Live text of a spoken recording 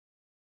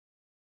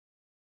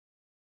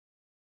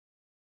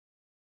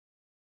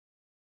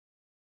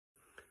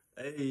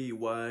Hey,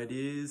 what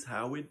is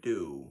how it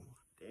do?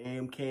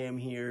 Daamn Cam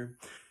here.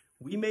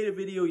 We made a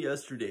video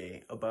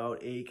yesterday about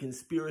a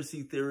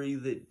conspiracy theory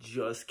that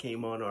just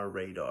came on our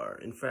radar.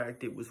 In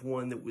fact, it was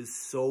one that was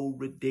so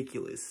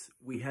ridiculous,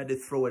 we had to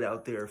throw it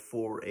out there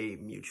for a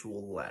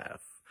mutual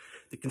laugh.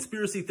 The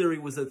conspiracy theory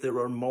was that there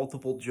are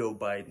multiple Joe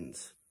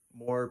Bidens,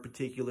 more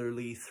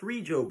particularly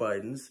 3 Joe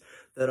Bidens,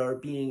 that are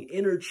being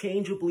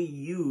interchangeably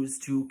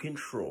used to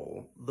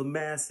control the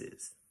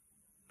masses.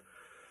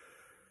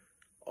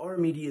 Our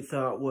immediate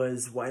thought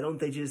was, why don't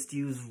they just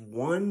use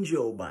one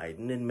Joe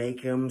Biden and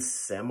make him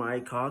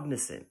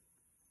semi-cognizant?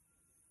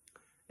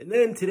 And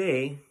then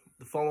today,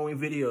 the following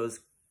videos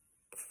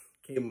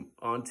came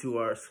onto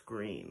our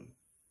screen.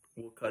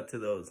 We'll cut to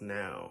those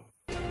now.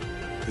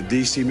 The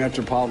D.C.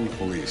 Metropolitan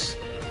Police,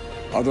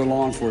 other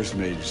law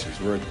enforcement agencies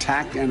were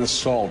attacked and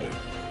assaulted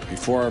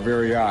before our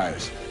very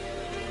eyes.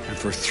 And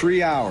for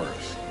 3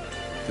 hours,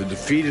 the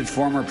defeated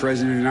former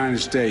President of the United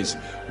States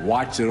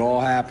watched it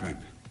all happen.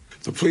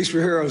 The police were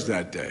heroes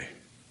that day.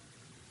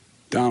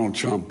 Donald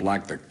Trump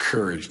lacked the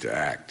courage to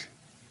act.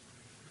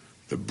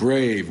 The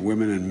brave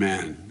women and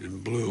men in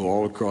blue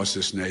all across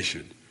this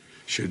nation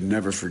should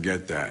never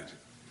forget that.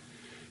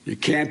 You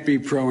can't be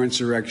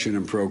pro-insurrection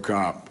and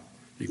pro-cop.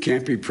 You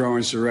can't be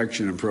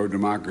pro-insurrection and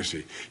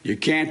pro-democracy. You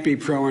can't be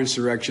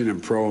pro-insurrection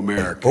and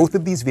pro-America. Both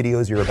of these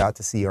videos you're about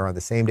to see are on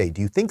the same day.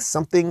 Do you think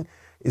something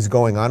is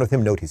going on with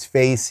him? Note his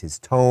face, his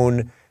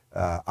tone,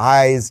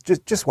 eyes.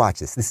 Just watch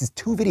this. This is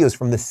 2 videos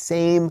from the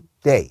same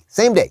day.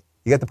 Same day.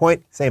 You get the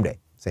point? Same day.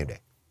 Same day.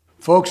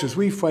 Folks, as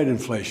we fight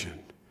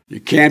inflation, you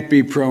can't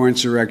be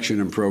pro-insurrection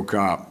and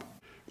pro-cop.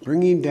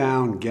 Bringing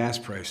down gas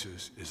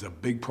prices is a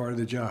big part of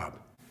the job.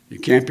 You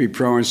can't be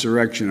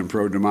pro-insurrection and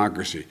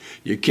pro-democracy.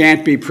 You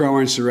can't be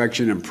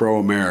pro-insurrection and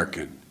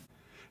pro-American.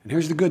 And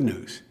here's the good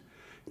news.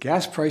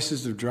 Gas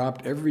prices have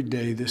dropped every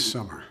day this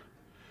summer.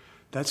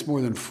 That's more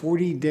than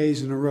 40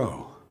 days in a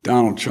row.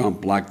 Donald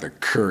Trump lacked the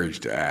courage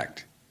to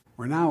act.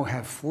 We now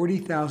have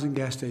 40,000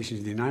 gas stations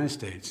in the United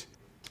States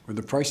where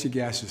the price of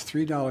gas is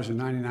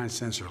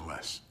 $3.99 or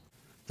less.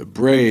 The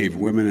brave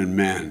women and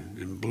men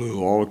in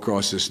blue all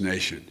across this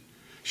nation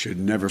should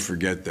never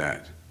forget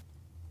that.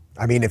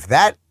 I mean, if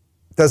that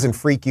doesn't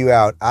freak you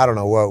out, I don't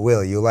know what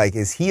will. You like,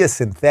 is he a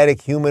synthetic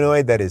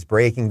humanoid that is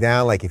breaking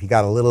down? Like if he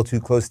got a little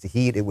too close to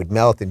heat, it would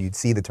melt and you'd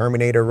see the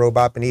Terminator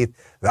robot beneath,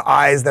 the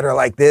eyes that are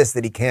like this,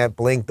 that he can't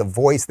blink, the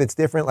voice that's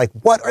different. Like,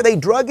 what are they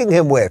drugging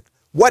him with?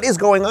 What is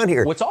going on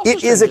here? What's also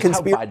strange is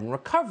how Biden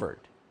recovered.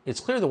 It's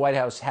clear the White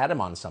House had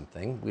him on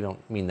something. We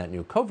don't mean that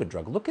new COVID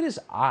drug. Look at his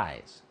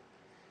eyes.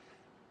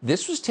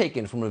 This was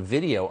taken from a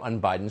video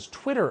on Biden's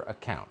Twitter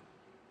account.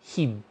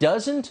 He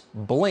doesn't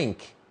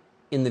blink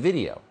in the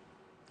video.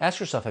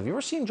 Ask yourself, have you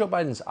ever seen Joe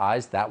Biden's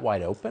eyes that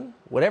wide open?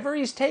 Whatever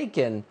he's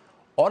taken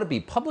ought to be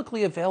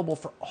publicly available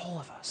for all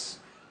of us.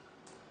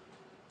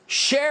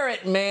 Share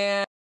it,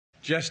 man.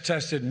 Just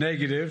tested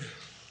negative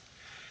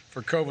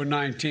for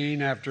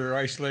COVID-19 after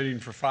isolating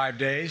for 5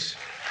 days.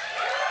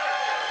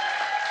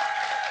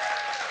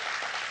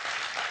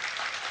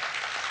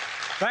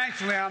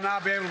 Thankfully, I'll now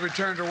be able to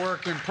return to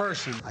work in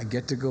person. I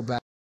get to go back.